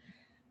her,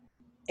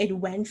 it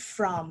went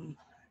from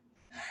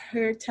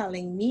her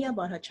telling me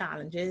about her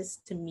challenges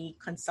to me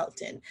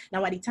consulting.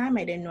 Now, at the time,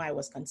 I didn't know I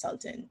was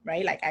consulting,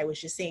 right? Like I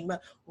was just saying,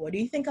 well, what do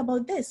you think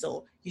about this?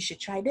 Or you should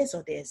try this,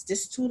 or there's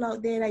this tool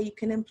out there that you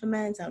can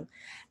implement.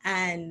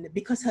 And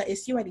because her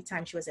issue at the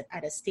time, she was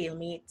at a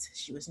stalemate.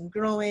 She wasn't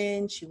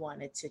growing. She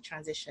wanted to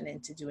transition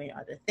into doing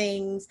other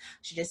things.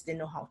 She just didn't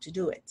know how to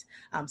do it.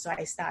 So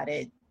I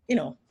started,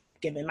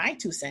 giving my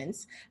 2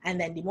 cents.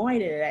 And then the more I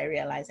did it, I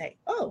realized like,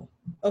 oh,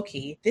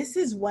 okay, this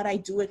is what I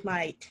do with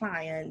my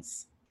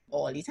clients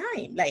all the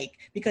time. Like,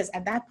 because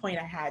at that point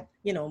I had,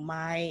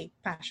 my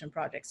passion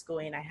projects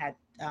going. I had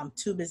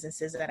 2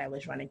 businesses that I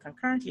was running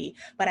concurrently,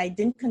 but I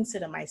didn't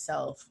consider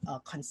myself a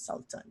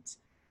consultant,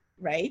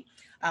 right?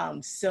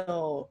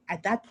 So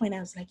at that point I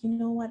was like, you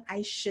know what,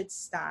 I should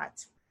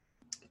start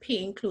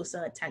paying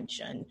closer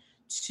attention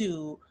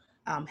to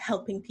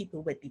helping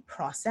people with the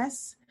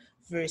process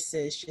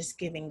versus just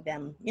giving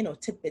them,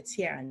 tidbits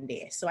here and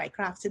there. So I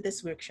crafted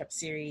this workshop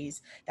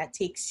series that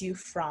takes you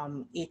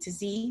from A to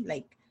Z,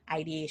 like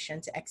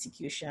ideation to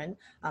execution.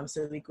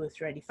 So we go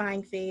through a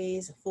define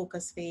phase, a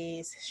focus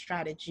phase,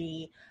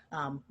 strategy,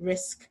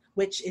 risk,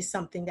 which is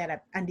something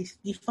that and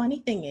the funny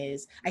thing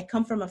is, I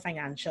come from a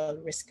financial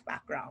risk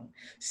background.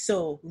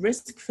 So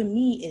risk for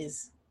me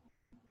is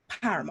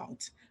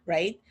paramount,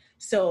 right?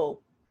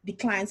 So the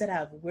clients that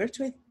I've worked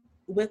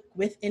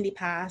with in the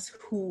past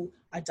who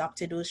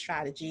adopted those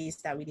strategies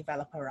that we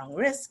develop around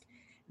risk,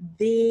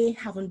 they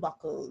haven't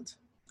buckled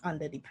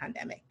under the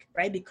pandemic,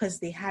 right? Because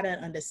they had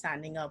an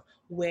understanding of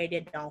where their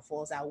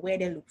downfalls are, where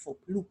their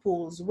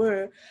loopholes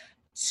were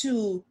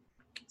to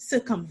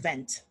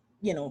circumvent,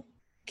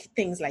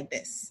 things like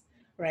this,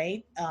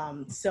 right?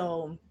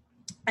 So,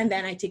 and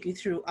then I take you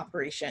through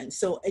operations.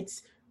 So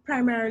it's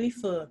primarily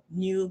for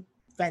new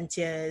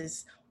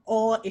ventures,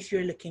 or if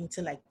you're looking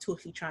to like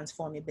totally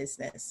transform your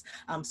business.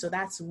 So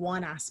that's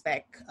one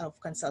aspect of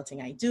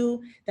consulting I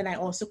do. Then I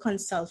also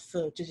consult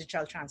for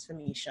digital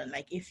transformation.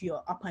 Like if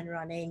you're up and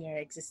running your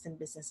existing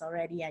business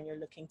already and you're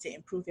looking to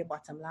improve your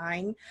bottom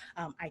line,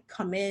 I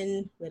come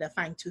in with a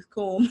fine tooth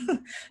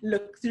comb,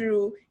 look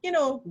through,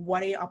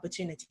 what your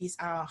opportunities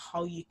are,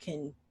 how you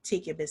can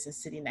take your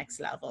business to the next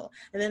level.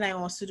 And then I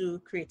also do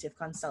creative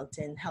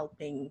consulting,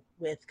 helping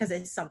with, because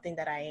it's something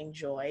that I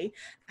enjoy.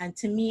 And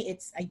to me,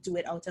 I do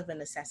it out of a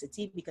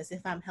necessity, because if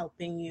I'm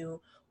helping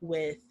you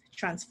with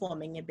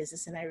transforming your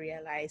business and I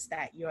realize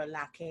that you're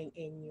lacking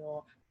in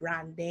your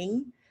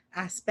branding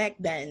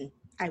aspect, then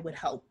I would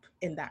help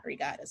in that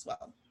regard as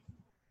well.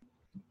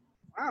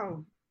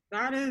 Wow,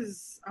 that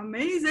is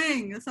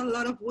amazing. It's a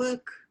lot of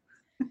work.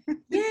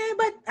 Yeah,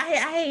 but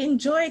I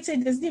enjoy it.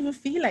 It doesn't even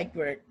feel like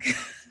work.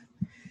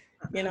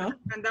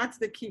 And that's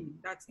the key.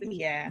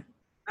 Yeah.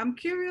 I'm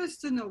curious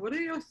to know, what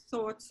are your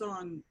thoughts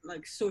on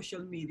like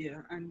social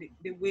media and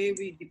the way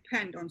we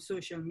depend on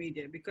social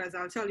media? Because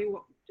I'll tell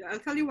you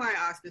why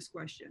I asked this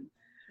question.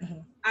 Mm-hmm.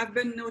 I've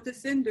been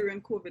noticing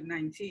during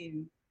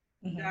COVID-19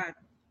 mm-hmm. that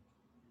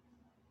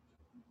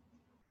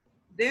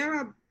there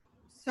are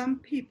some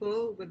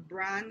people with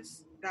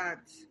brands that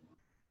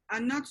are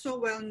not so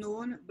well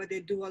known, but they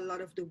do a lot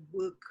of the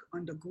work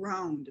on the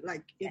ground.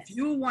 Like if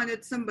you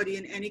wanted somebody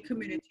in any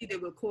community, they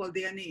will call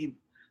their name.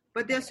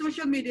 But their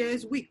social media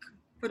is weak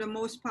for the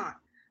most part.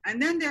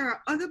 And then there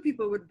are other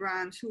people with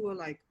brands who are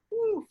like,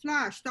 ooh,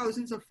 flash,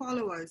 thousands of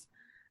followers.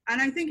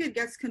 And I think it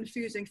gets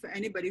confusing for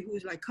anybody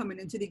who's like coming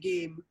into the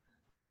game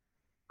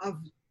of,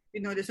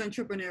 this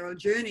entrepreneurial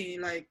journey.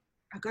 Like,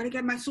 I got to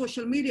get my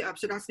social media up.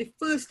 So that's the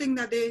first thing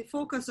that they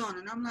focus on.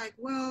 And I'm like,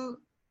 well,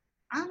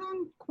 I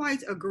don't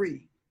quite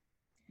agree.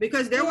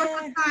 Because there was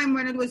a time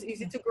when it was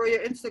easy to grow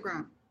your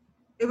Instagram.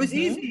 It was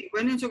easy.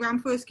 When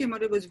Instagram first came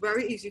out, it was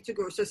very easy to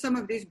grow. So some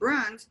of these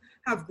brands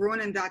have grown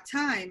in that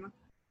time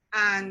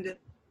and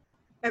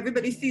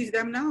everybody sees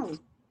them now.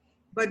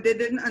 But they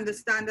didn't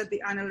understand that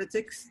the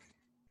analytics,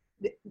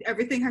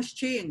 everything has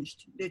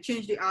changed. They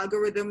changed the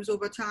algorithms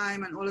over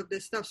time and all of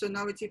this stuff. So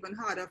now it's even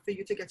harder for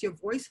you to get your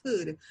voice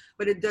heard.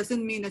 But it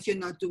doesn't mean that you're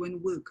not doing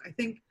work. I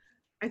think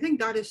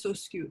that is so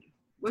skewed.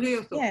 What are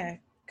your thoughts? Yeah.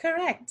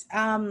 Correct.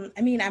 I'm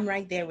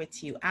right there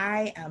with you.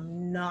 I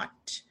am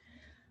not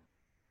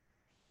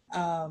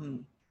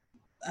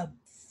a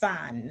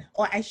fan,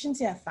 or I shouldn't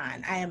say a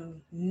fan. I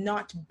am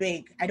not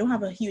big. I don't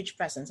have a huge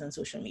presence on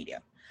social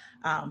media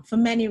for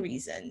many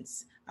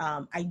reasons.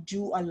 I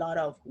do a lot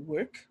of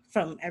work.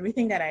 From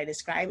everything that I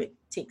describe, it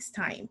takes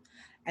time.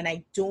 And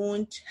I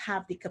don't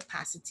have the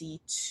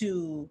capacity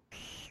to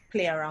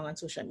play around on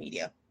social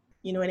media.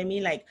 You know what I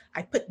mean? Like,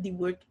 I put the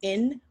work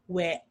in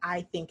where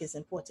I think is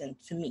important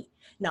for me.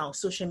 Now,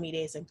 social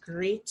media is a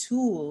great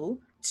tool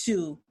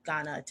to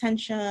garner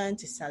attention,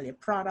 to sell your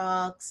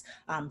products,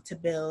 to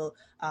build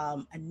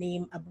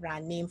a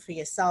brand name for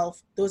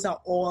yourself. Those are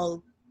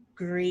all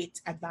great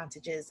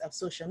advantages of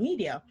social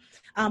media.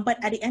 But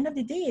at the end of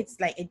the day,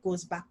 it's like, it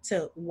goes back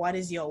to, what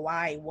is your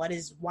why?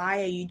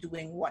 Why are you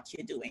doing what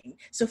you're doing?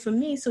 So for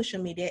me, social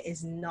media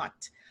is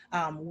not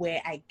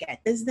where I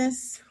get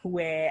business,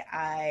 where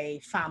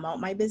I farm out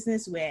my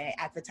business, where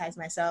I advertise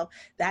myself.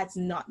 That's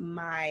not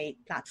my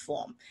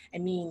platform. I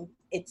mean,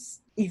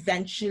 it's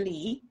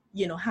eventually,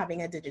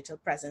 having a digital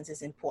presence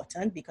is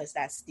important because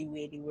that's the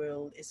way the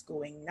world is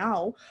going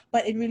now.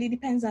 But it really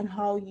depends on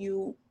how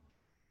your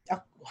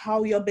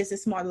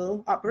business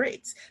model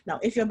operates. Now,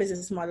 if your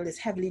business model is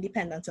heavily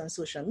dependent on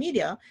social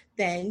media,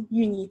 then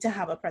you need to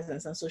have a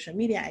presence on social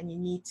media, and you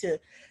need to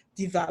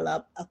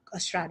develop a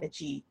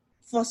strategy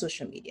for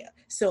social media.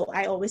 So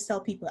I always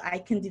tell people, I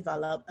can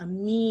develop a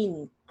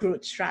mean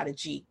growth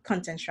strategy,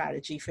 content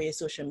strategy for your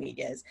social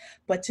medias,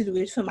 but to do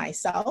it for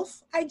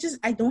myself, I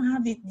don't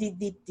have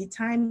the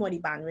time or the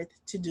bandwidth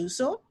to do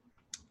so.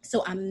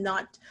 So I'm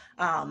not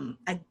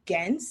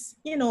against,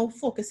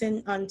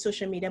 focusing on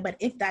social media, but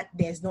if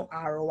there's no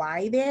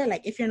ROI there,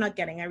 like if you're not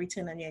getting a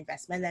return on your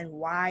investment, then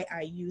why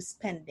are you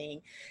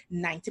spending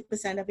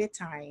 90% of your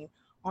time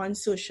on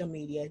social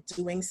media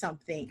doing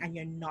something and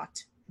you're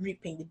not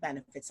reaping the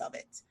benefits of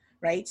it,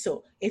 right?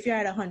 So if you're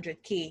at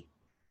 100K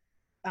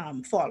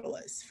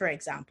followers, for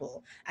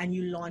example, and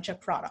you launch a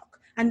product,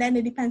 and then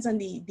it depends on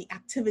the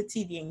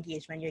activity, the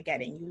engagement you're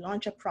getting. You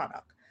launch a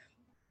product.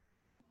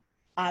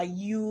 Are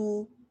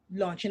you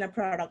launching a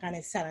product and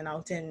it's selling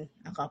out in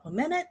a couple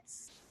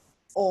minutes,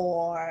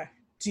 or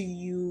do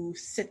you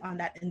sit on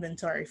that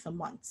inventory for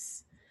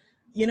months?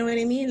 You know what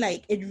I mean?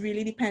 Like, it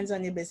really depends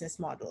on your business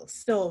model.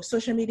 So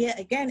social media,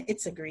 again,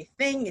 it's a great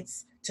thing.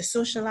 It's to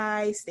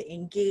socialize, to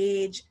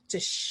engage, to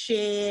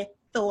share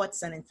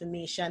thoughts and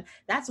information.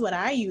 That's what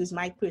I use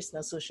my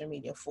personal social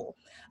media for.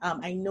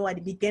 I know at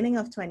the beginning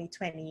of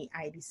 2020,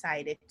 I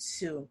decided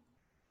to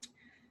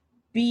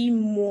be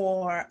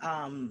more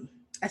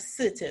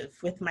assertive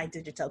with my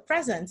digital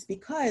presence,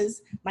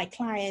 because my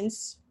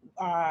clients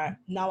are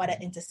now at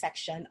an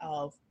intersection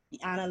of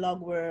the analog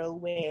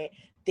world, where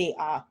they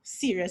are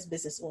serious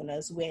business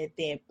owners, where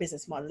their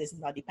business model is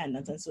not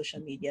dependent on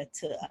social media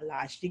to a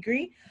large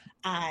degree,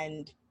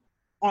 and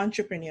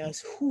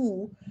entrepreneurs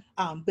who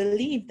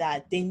believe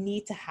that they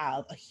need to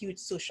have a huge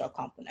social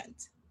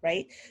component,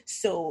 right?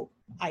 So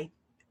I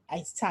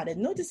started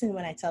noticing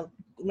when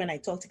I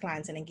talk to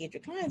clients and engage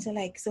with clients, they're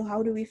like, so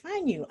how do we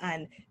find you?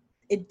 And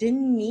it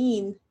didn't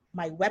mean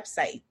my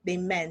website. They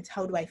meant,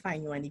 how do I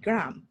find you on the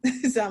gram?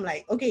 So I'm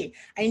like, okay,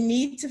 I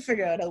need to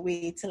figure out a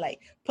way to like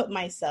put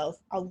myself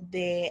out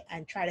there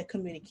and try to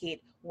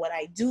communicate what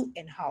I do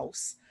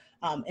in-house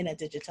in a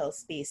digital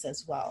space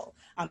as well.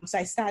 So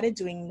I started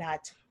doing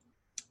that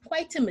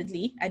quite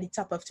timidly at the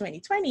top of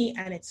 2020,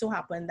 and it so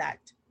happened that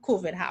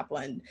COVID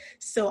happened.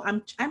 So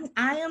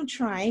I am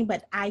trying,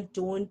 but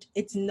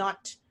it's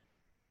not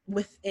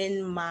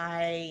within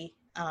my,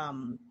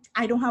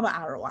 I don't have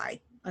an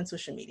ROI on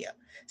social media.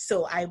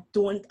 So I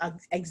don't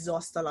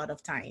exhaust a lot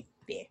of time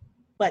there.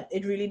 But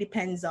it really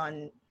depends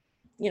on,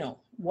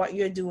 what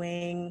you're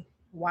doing,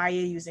 why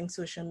you're using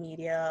social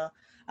media.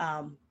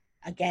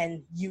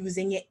 Again,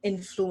 using your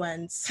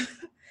influence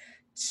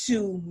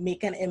to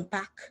make an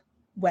impact,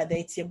 whether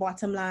it's your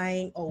bottom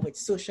line or with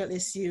social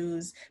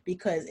issues,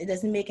 because it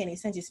doesn't make any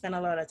sense. You spend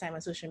a lot of time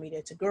on social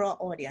media to grow an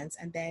audience,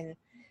 and then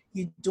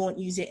you don't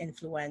use your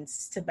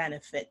influence to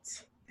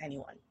benefit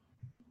anyone.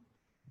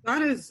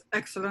 That is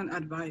excellent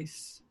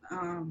advice.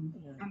 And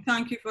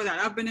thank you for that.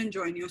 I've been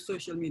enjoying your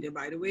social media,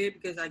 by the way,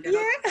 because I get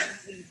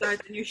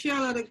insights, and you share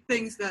a lot of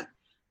things that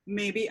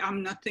maybe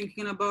I'm not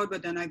thinking about,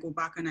 but then I go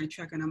back and I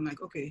check and I'm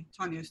like, okay,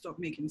 Tanya, stop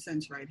making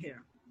sense right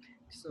here.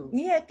 So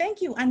yeah,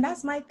 thank you. And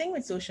that's my thing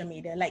with social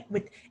media. Like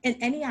in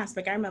any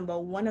aspect, I remember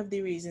one of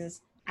the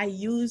reasons I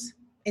use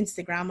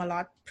Instagram a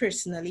lot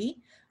personally,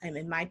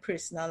 in my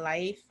personal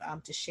life,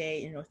 to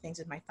share, things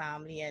with my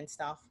family and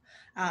stuff.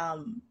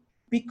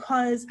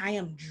 Because I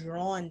am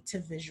drawn to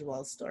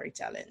visual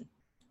storytelling,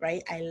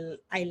 right?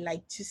 I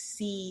like to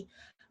see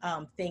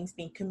things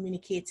being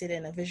communicated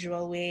in a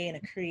visual way, in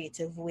a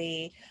creative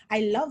way. I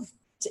love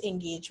to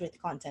engage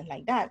with content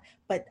like that,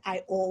 but I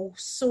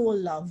also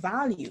love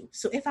value.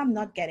 So if I'm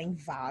not getting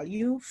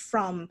value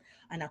from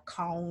an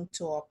account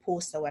or a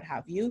post or what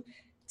have you,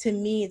 to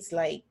me, it's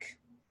like,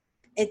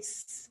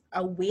 it's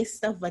a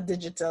waste of a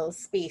digital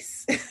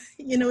space.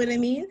 You know what I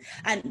mean?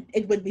 And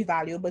it would be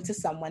valuable to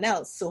someone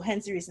else. So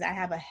hence the reason I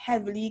have a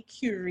heavily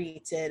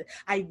curated,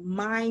 I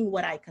mind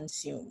what I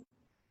consume.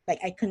 Like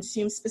I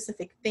consume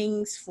specific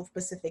things for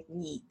specific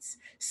needs.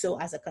 So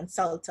as a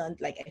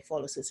consultant, like I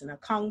follow certain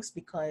accounts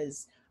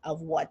because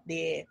of what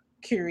they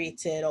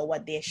curated or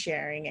what they're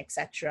sharing,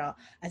 etc.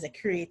 As a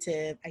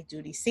creative, I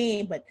do the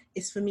same, but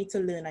it's for me to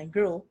learn and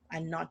grow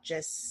and not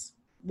just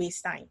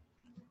waste time.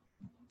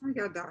 I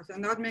get that.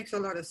 And that makes a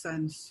lot of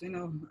sense. You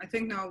know, I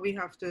think now we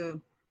have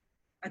to,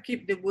 I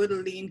keep the word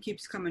lean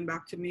keeps coming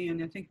back to me.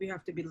 And I think we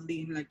have to be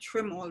lean, like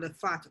trim all the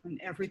fat and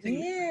everything.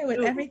 Yeah,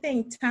 with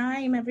everything,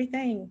 time,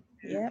 everything.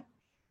 Yeah. Yep.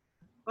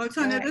 Well,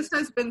 Tanya, Right. this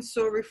has been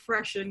so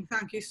refreshing.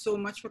 Thank you so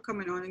much for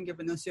coming on and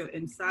giving us your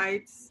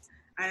insights.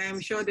 And I'm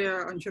sure there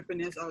are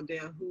entrepreneurs out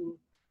there who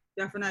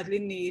definitely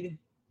need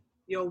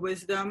your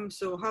wisdom.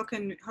 So how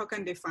can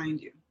they find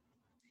you?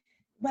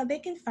 Well, they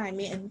can find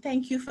me, and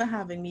thank you for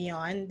having me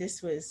on.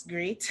 This was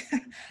great.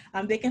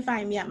 They can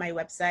find me at my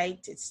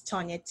website. It's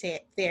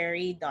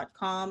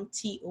tonniatheory.com,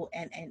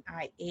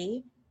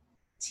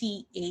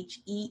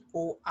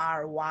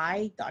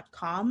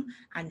 TONNIATHEORY.com.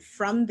 And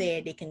from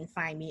there, they can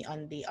find me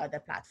on the other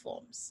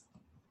platforms.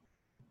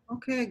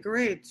 Okay,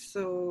 great.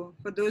 So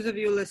for those of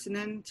you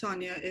listening,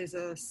 Tanya is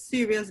a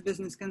serious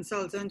business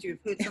consultant. You've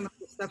heard some of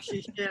the stuff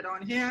she shared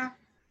on here.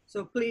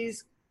 So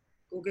please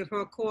go give her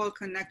a call,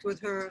 connect with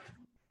her,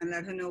 and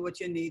let her know what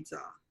your needs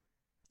are.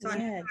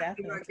 Tanya, Yeah, thank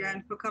you definitely.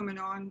 again for coming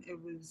on. It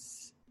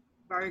was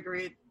very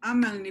great. I'm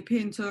Melanie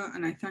Painter,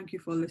 and I thank you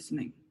for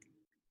listening.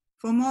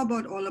 For more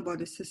about All About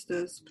the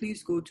Sisters,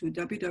 please go to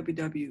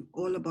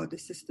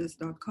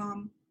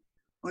www.allaboutthesisters.com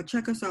or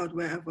check us out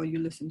wherever you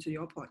listen to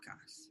your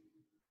podcasts.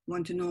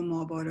 Want to know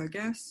more about our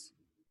guests?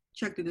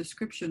 Check the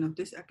description of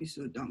this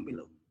episode down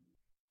below.